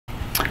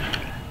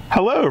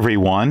Hello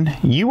everyone,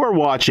 you are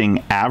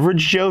watching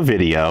Average Joe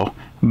Video.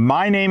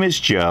 My name is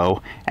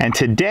Joe, and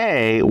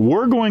today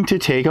we're going to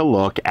take a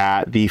look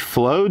at the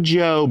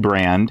FlowJoe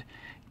brand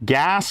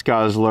Gas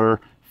Guzzler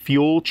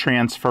Fuel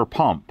Transfer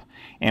Pump.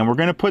 And we're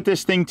going to put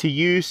this thing to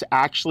use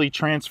actually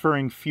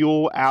transferring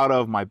fuel out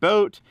of my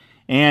boat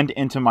and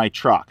into my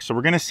truck. So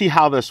we're going to see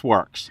how this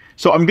works.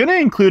 So I'm going to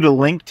include a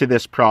link to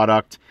this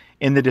product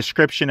in the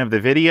description of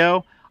the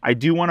video. I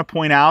do want to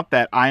point out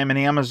that I am an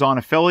Amazon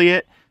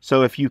affiliate.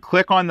 So if you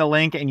click on the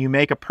link and you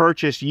make a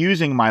purchase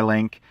using my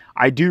link,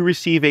 I do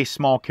receive a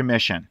small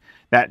commission.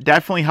 That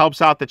definitely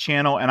helps out the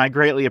channel and I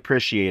greatly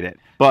appreciate it.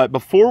 But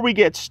before we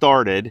get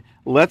started,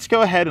 let's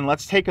go ahead and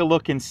let's take a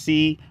look and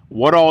see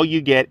what all you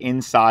get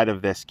inside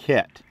of this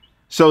kit.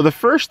 So the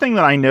first thing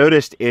that I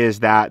noticed is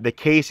that the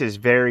case is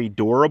very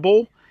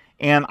durable.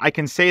 And I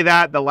can say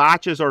that the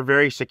latches are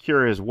very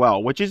secure as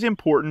well, which is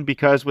important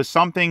because with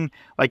something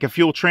like a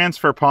fuel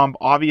transfer pump,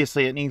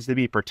 obviously it needs to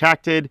be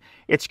protected.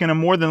 It's going to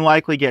more than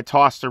likely get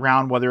tossed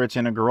around, whether it's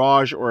in a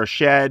garage or a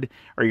shed,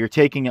 or you're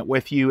taking it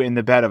with you in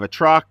the bed of a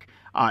truck.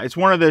 It's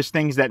one of those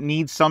things that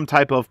needs some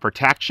type of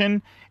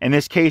protection. In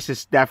this case,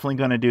 it's definitely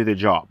going to do the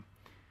job.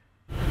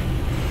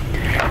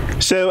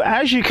 So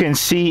as you can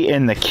see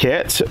in the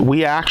kit,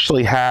 we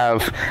actually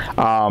have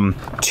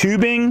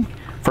tubing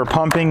for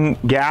pumping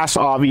gas,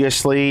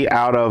 obviously,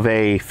 out of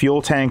a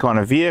fuel tank on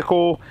a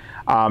vehicle.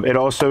 It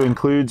also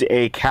includes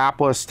a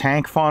capless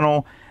tank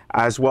funnel,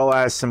 as well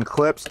as some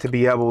clips to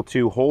be able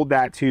to hold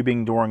that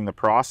tubing during the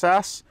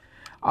process.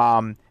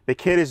 The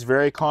kit is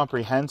very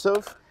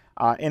comprehensive.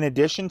 In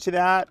addition to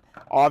that,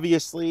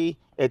 obviously,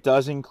 it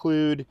does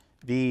include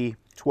the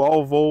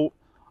 12-volt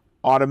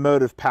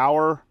automotive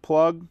power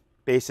plug,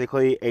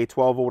 basically a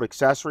 12-volt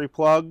accessory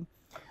plug.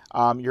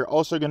 You're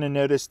also going to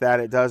notice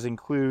that it does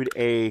include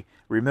a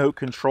remote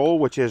control,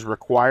 which is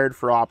required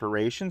for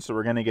operation. So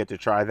we're going to get to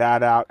try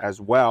that out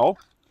as well.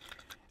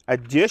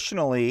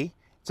 Additionally,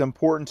 it's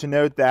important to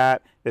note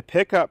that the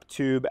pickup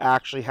tube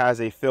actually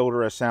has a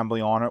filter assembly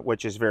on it,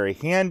 which is very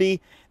handy.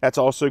 That's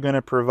also going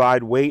to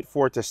provide weight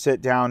for it to sit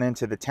down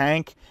into the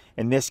tank.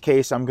 In this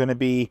case, I'm going to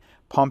be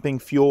pumping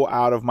fuel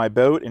out of my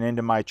boat and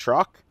into my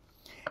truck.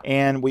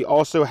 And we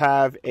also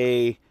have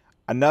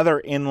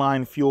another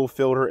inline fuel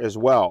filter as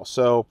well.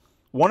 So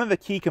one of the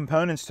key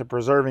components to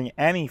preserving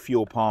any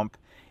fuel pump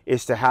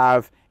is to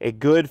have a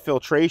good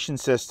filtration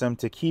system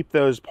to keep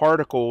those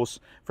particles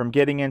from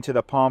getting into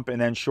the pump and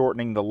then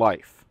shortening the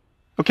life.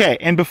 Okay,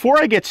 and before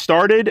I get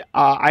started,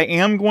 I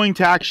am going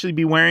to actually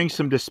be wearing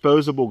some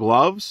disposable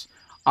gloves.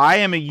 I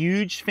am a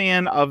huge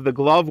fan of the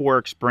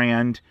Gloveworks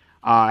brand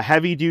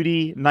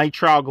heavy-duty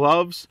nitrile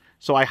gloves,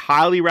 so I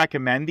highly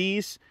recommend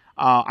these.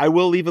 I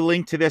will leave a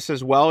link to this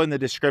as well in the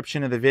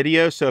description of the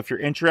video. So if you're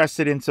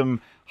interested in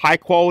some high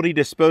quality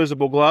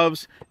disposable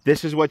gloves,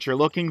 this is what you're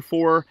looking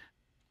for.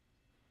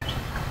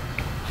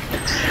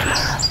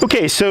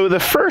 Okay, so the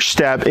first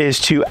step is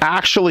to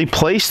actually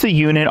place the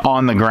unit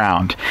on the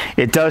ground.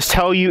 It does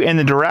tell you in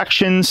the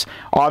directions.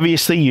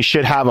 Obviously, you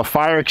should have a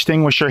fire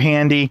extinguisher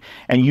handy,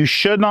 and you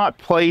should not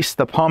place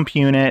the pump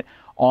unit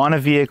on a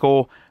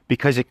vehicle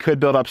because it could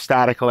build up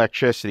static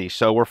electricity.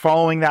 So we're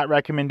following that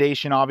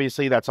recommendation.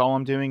 Obviously, that's all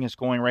I'm doing is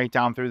going right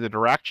down through the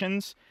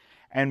directions.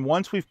 And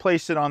once we've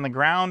placed it on the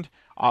ground,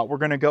 we're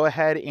going to go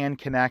ahead and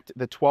connect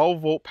the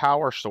 12-volt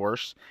power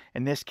source.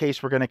 In this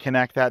case, we're going to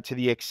connect that to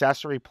the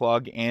accessory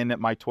plug in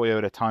my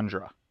Toyota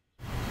Tundra.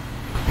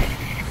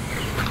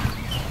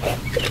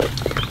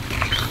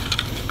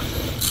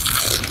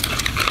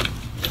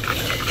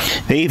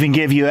 They even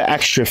give you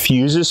extra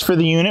fuses for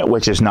the unit,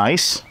 which is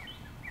nice.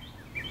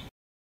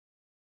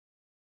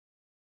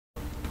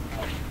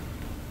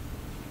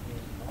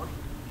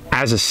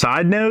 As a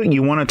side note,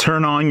 you want to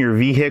turn on your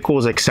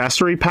vehicle's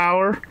accessory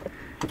power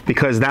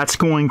because that's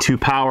going to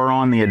power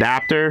on the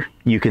adapter.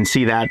 You can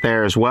see that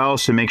there as well,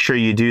 so make sure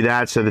you do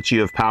that so that you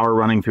have power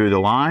running through the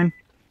line.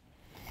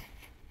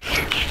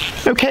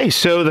 Okay,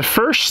 so the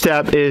first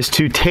step is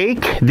to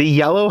take the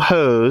yellow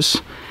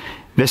hose.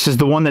 This is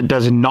the one that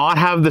does not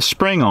have the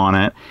spring on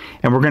it,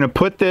 and we're going to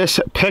put this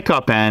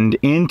pickup end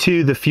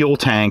into the fuel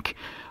tank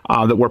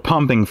that we're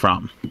pumping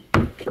from.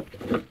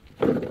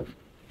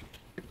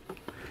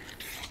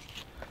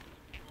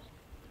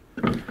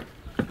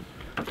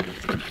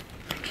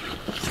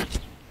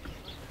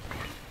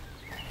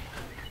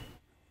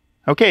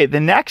 Okay, the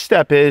next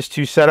step is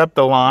to set up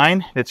the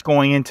line that's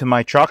going into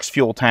my truck's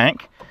fuel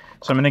tank.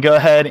 So I'm going to go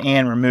ahead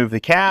and remove the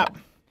cap.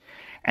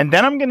 And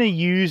then I'm going to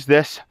use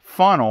this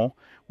funnel,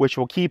 which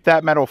will keep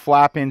that metal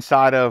flap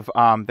inside of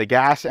the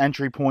gas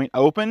entry point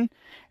open.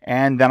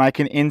 And then I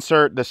can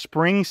insert the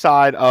spring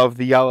side of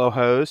the yellow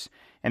hose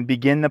and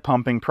begin the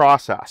pumping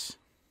process.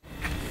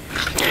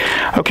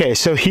 Okay,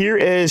 so here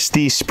is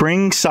the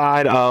spring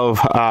side of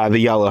the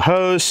yellow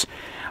hose.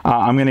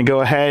 I'm going to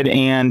go ahead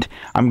and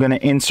I'm going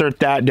to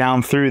insert that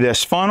down through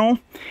this funnel,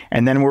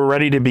 and then we're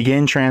ready to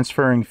begin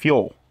transferring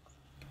fuel.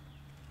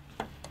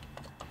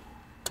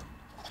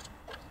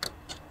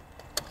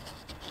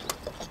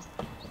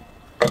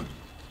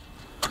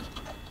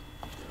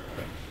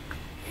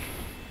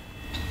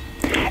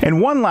 And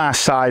one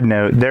last side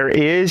note, there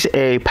is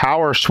a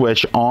power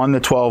switch on the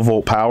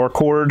 12-volt power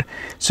cord,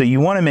 so you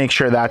want to make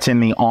sure that's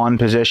in the on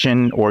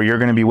position, or you're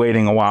going to be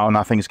waiting a while,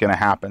 nothing's going to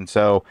happen.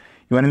 So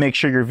you want to make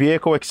sure your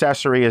vehicle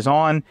accessory is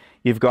on,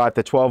 you've got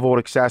the 12-volt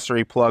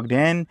accessory plugged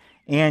in,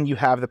 and you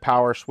have the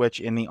power switch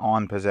in the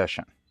on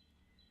position.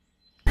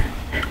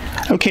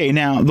 Okay,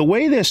 now the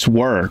way this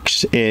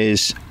works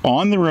is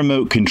on the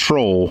remote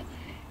control,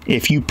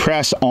 if you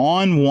press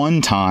on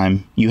one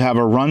time, you have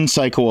a run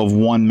cycle of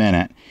 1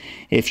 minute.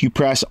 If you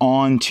press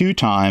on 2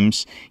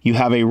 times, you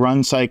have a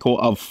run cycle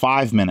of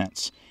 5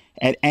 minutes.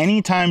 At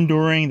any time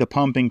during the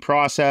pumping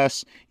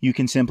process, you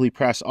can simply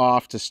press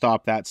off to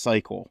stop that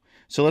cycle.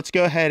 So let's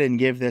go ahead and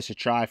give this a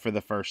try for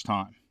the first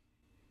time.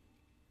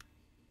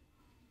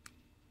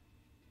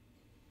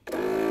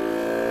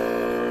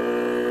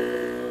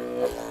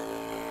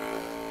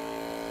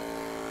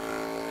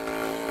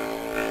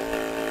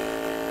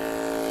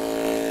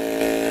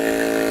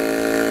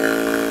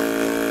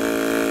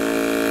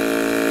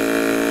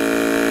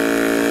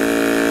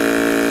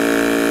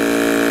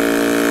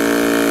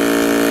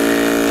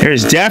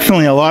 There's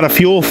definitely a lot of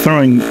fuel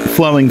flowing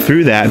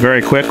through that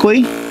very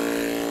quickly.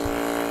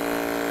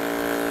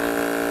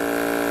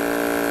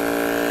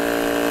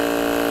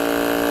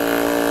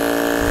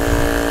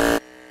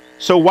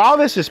 So while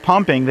this is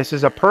pumping, this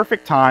is a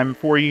perfect time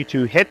for you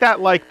to hit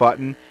that like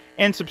button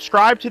and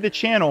subscribe to the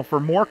channel for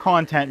more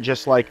content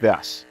just like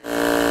this.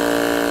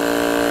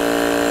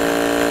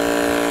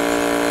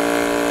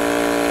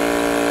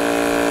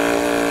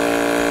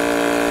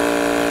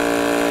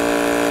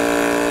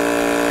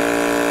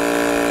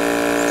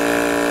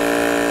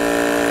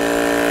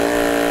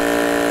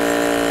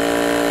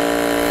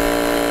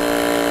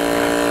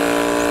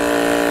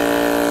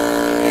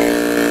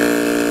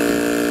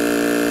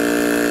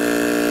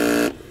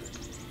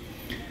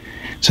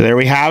 So there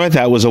we have it.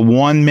 That was a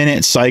 1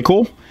 minute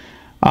cycle.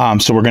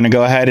 So we're going to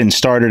go ahead and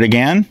start it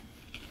again.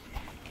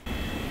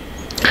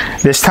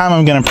 This time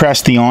I'm going to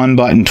press the on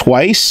button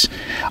twice.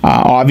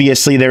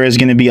 Obviously there is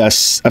going to be a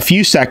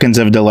few seconds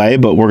of delay,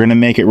 but we're going to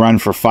make it run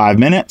for 5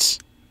 minutes.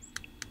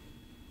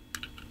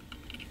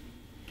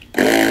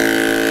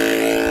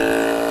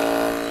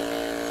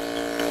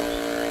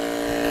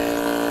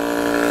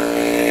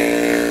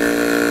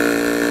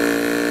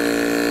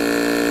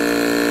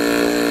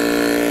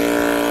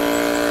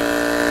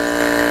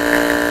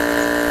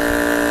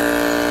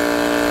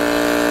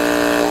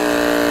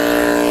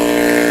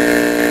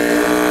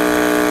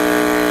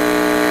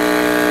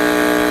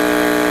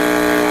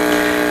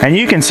 And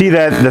you can see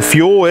that the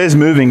fuel is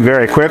moving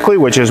very quickly,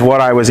 which is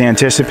what I was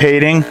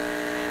anticipating.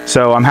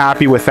 So I'm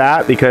happy with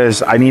that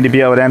because I need to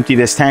be able to empty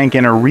this tank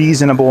in a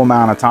reasonable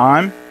amount of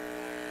time.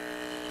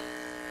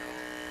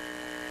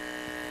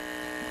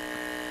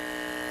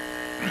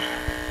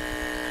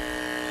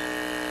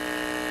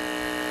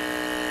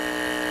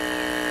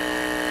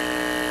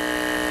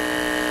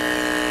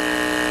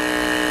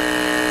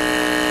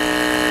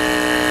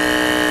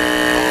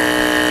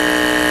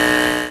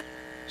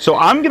 So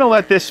I'm going to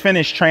let this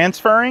finish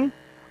transferring.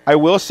 I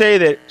will say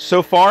that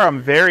so far I'm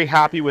very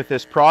happy with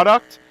this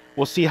product.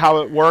 We'll see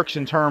how it works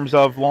in terms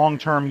of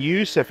long-term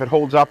use, if it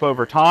holds up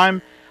over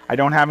time. I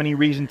don't have any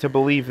reason to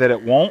believe that it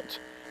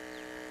won't.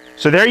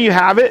 So there you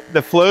have it,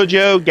 the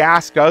FlowJoe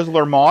Gas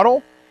Guzzler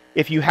model.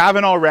 If you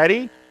haven't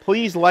already,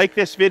 please like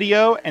this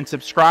video and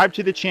subscribe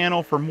to the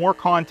channel for more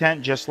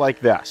content just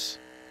like this.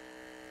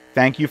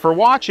 Thank you for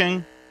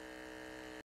watching.